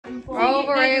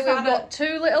over here, we've got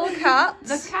two little cats.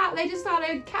 They just had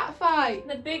a cat fight.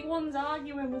 The big one's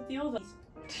arguing with the others.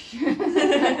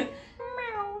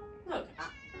 Look.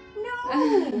 No!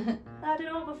 I did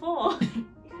it all before.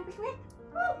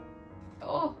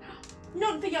 Oh.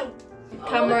 Not for you.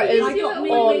 Camera is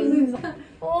on.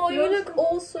 Oh, you look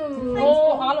awesome.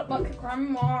 Oh, I look like a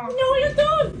grandma. No, you're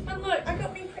done. And look, I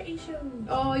got me pretty shoes.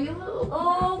 Oh, you little.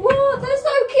 Oh, what? They're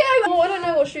so cute. Oh, I don't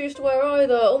know what shoes to wear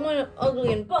either. All mine are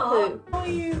ugly and poo. How are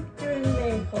you doing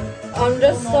makeup? I'm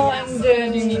just starting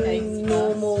doing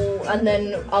normal, and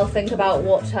then I'll think about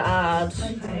what to add.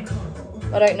 Okay.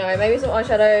 I don't know. Maybe some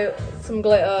eyeshadow, some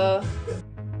glitter.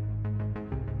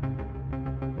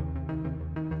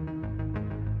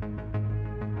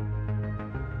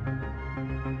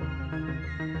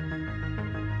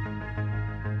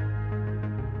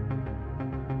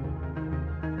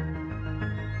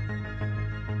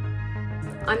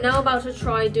 I'm now about to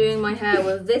try doing my hair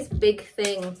with this big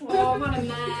thing. Oh, what a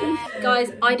mess.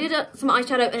 Guys, I did some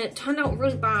eyeshadow and it turned out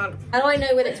really bad. How do I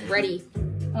know when it's ready?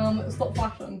 Stop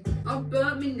flashing. I've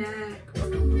burnt my neck.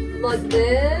 Like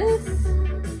this?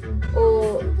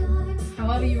 Or...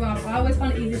 However you want. I always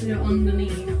find it easier to do it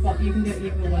underneath, but you can do it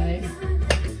either way.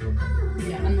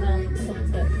 Yeah, and then tilt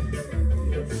it.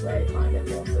 Just a tiny bit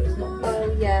more so it's not...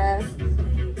 Oh, yeah.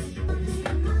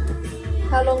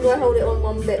 How long do I hold it on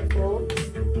one bit for?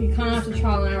 You kind of have to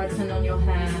trial and error depending on your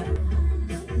hair.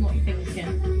 What you're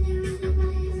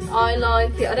thinking. I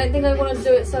like it. I don't think I want to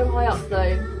do it so high up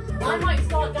though. I might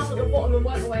start down at the bottom and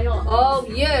work my way up. Oh,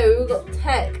 you got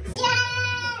tech. Yeah!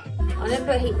 I didn't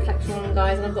put heat protection on,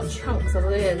 guys, and I've got chunks as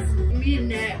it is. Me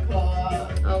neck. Oh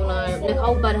no,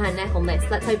 Nicole burned her neck on this.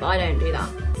 Let's hope I don't do that.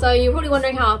 So you're probably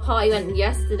wondering how our party went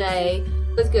yesterday.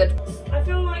 It was good. I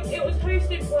feel like it was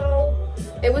hosted well.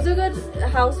 It was a good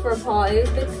house for a party.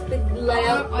 It was big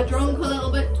layout. I drank a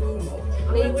little bit too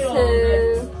much. Me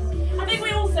too. I think we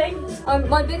all sing.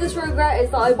 My biggest regret is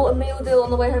that I bought a meal deal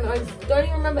on the way home and I don't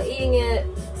even remember eating it.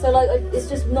 So like, it's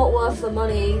just not worth the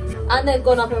money. And they've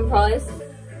gone up in price.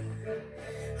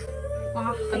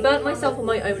 I burnt myself on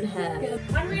my own hair.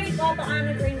 I'm really glad that I'm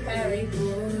a green fairy.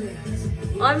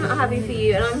 I'm happy for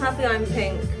you and I'm happy I'm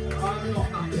pink. I'm not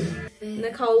happy.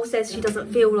 Nicole says she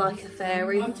doesn't feel like a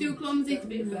fairy. I'm too clumsy to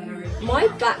be a fairy. My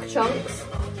back chunks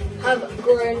have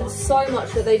grown so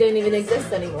much that they don't even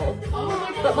exist anymore. Oh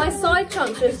my god. But my side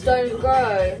chunks just don't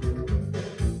grow.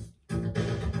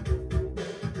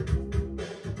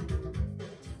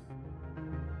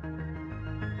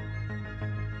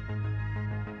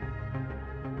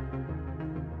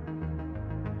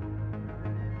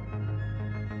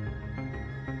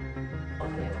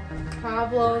 Car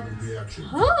vlog.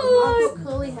 Hi! I've got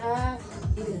curly hair.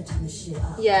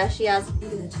 Yeah, she has.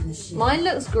 Mine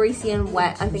looks greasy and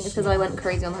wet. I think it's because I went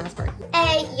crazy on the hairspray.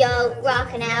 Hey yo,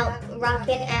 rocking out.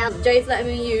 Jade's letting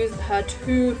me use her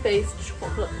Too Faced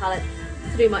chocolate palette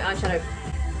to do my eyeshadow.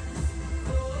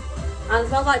 And it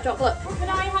smells like chocolate. Can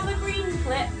I have a green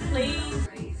clip, please?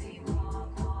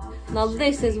 Now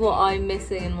this is what I'm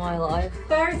missing in my life.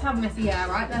 Fairies have messy hair,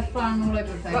 right? They're flying all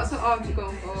over the place. That's what I was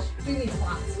going for. Do these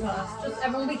flats first. Just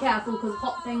everyone be careful because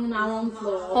hot thing now on the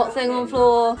floor. Hot thing on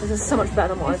floor. This is so much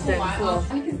better than what I was doing before.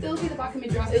 And you can still see the back of my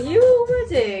dress. Are you all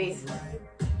ready?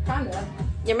 Kinda.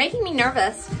 You're making me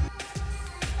nervous.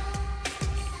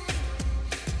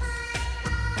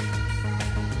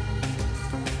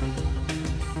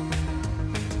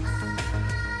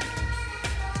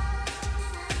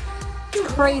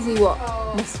 It's crazy what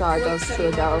mascara does to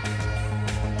a girl.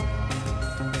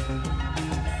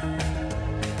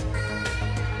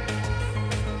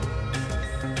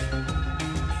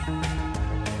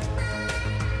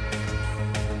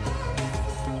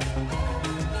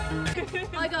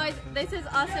 Hi guys, this is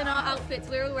us in our outfits.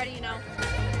 We're all ready now.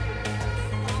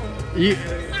 Yeah.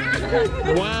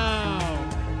 Wow.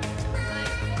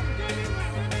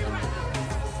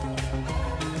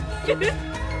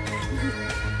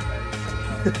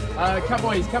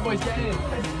 Cowboys, get in.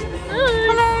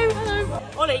 Hello.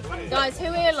 Ollie. Guys,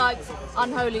 who here likes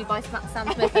Unholy by Sam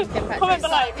Smith and Kim Petras? Comment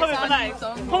below,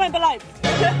 comment below.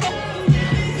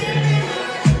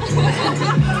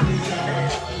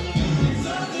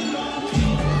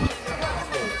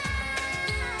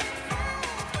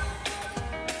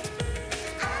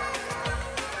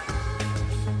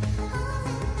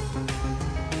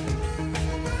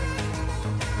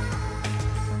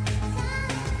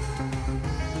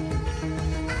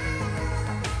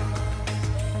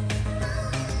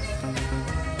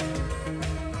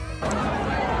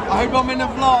 I hope I'm in a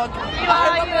vlog.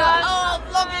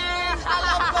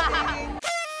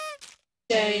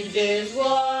 Change is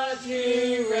what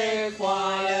you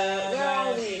require.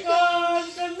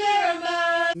 Cause the mirror man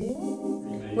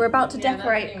We're about to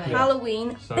decorate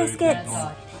Halloween biscuits.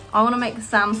 I want to make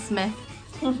Sam Smith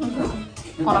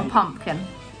on a pumpkin.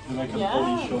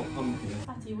 Yeah.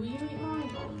 Patty, will you eat mine?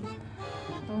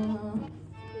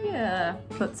 Yeah,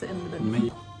 puts it in the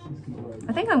bin.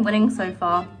 I think I'm winning so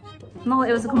far. Not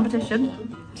that it was a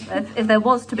competition. If there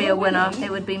was to be a winner, it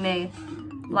would be me.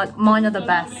 Like, mine are the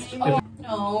best. Oh,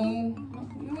 no.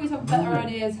 You always have better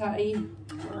ideas, Hattie.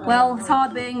 Well, it's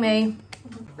hard being me.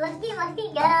 Lucky,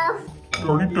 lucky girl.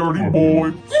 Dirty, dirty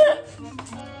boy.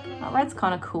 That red's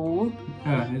kind of cool.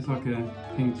 Yeah, it's like a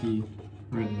pinky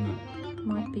red, isn't it?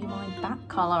 Might be my back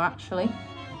colour, actually.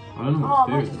 I don't know Oh, what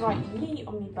mine's spirit right this is. neat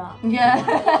on me back. Yeah.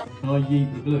 Can I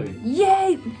yeet the blue?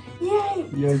 Yay! Yay!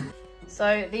 Yeah.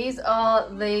 So these are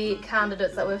the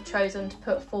candidates that we've chosen to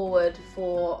put forward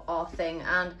for our thing,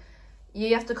 and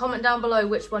you have to comment down below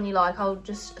which one you like. I'll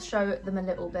just show them a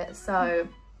little bit. So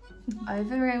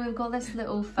over here we've got this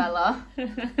little fella.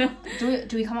 Do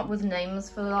we come up with names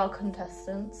for our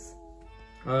contestants?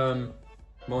 Mine's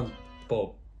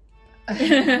Bob.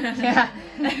 Yeah.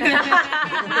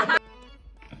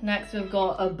 Next we've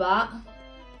got a bat.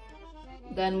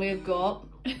 Then we've got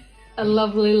a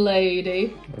lovely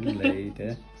lady. A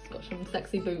lady. She's got some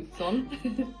sexy boots on.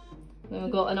 Then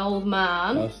we've got an old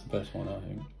man. That's the best one, I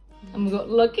think. And we've got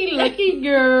lucky, lucky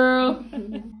girl.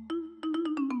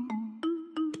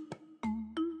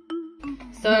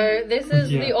 So this is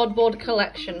the Oddbod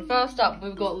collection. First up,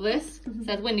 we've got this. It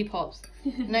says Windy Pops.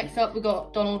 Next up, we've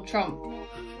got Donald Trump.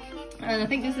 And I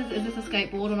think this is this a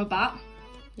skateboard on a bat?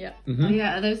 Yeah. Mm-hmm. Oh,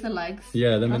 yeah, are those the legs?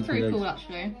 Yeah, they're That's meant to be pretty legs. cool,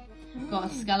 actually.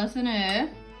 Got a skeleton here.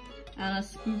 And a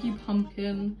spooky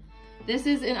pumpkin. This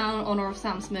is in honour of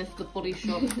Sam Smith, the body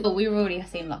shop. Oh, we've already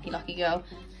seen Lucky Lucky Girl.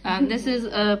 This is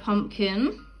a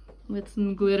pumpkin with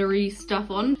some glittery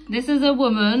stuff on. This is a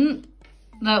woman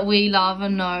that we love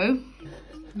and know.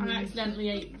 I accidentally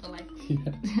ate the legs.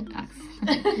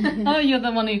 Oh, you're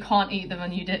the one who can't eat them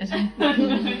and you did.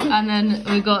 And then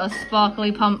we've got a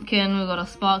sparkly pumpkin, we've got a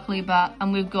sparkly bat,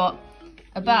 and we've got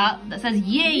a bat that says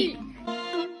yeet.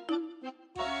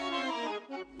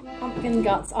 Pumpkin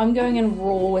guts. I'm going in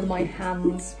raw with my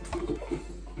hands.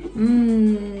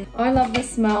 I love the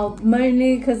smell,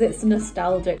 mainly because it's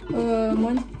nostalgic.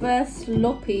 Mine's bare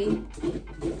sloppy.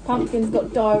 Pumpkin's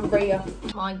got diarrhea.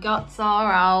 My guts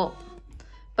are out.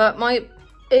 But my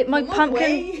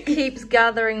pumpkin keeps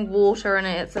gathering water in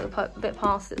it. It's a bit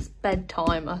past its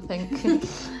bedtime, I think. And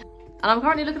I'm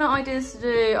currently looking at ideas to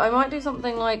do. I might do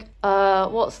something like,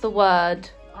 what's the word?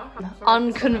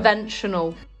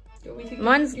 Unconventional.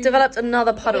 Mine's developed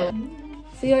another puddle.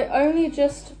 See, I only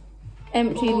just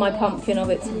emptied my pumpkin of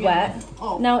its wet.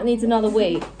 Now it needs another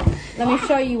wee. Let me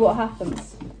show you what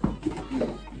happens.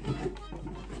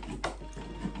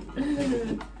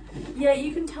 Yeah,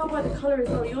 you can tell by the colour as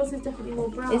well. Yours is definitely more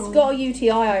brown. It's got a UTI,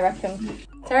 I reckon.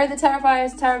 Terry the Terrifier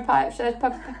is terrified.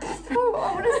 Oh,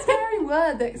 what a scary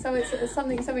word. So it's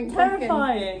something pumpkin.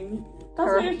 terrifying. That's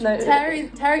what No,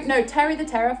 Terry the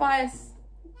Terrifier.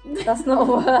 That's not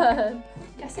a word.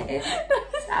 Yes, it is.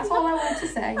 That's all I wanted to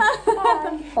say.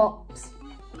 Pops.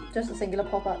 Just a singular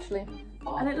pop, actually.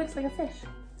 And it looks like a fish.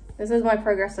 This is my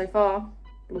progress so far.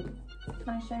 Can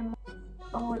I show my...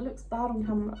 Oh, it looks bad on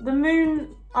camera. The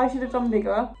moon, I should have done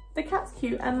bigger. The cat's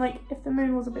cute, and like, if the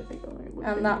moon was a bit bigger, it would.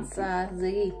 And that's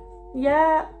Ziggy.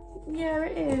 Yeah,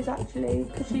 it is actually,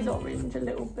 because she's orange a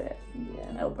little bit.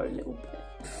 Yeah, elbow a little bit.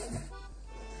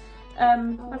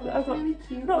 I've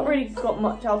not really got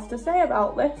much else to say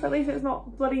about this. At least it's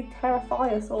not bloody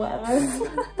Terrifius or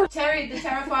whatever. Terry the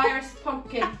Terrifier's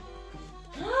pumpkin.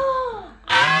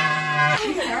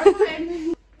 She's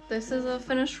terrifying. This is a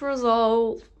finished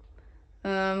result.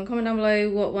 Comment down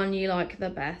below what one you like the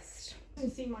best. I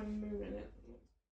can see my moon in it.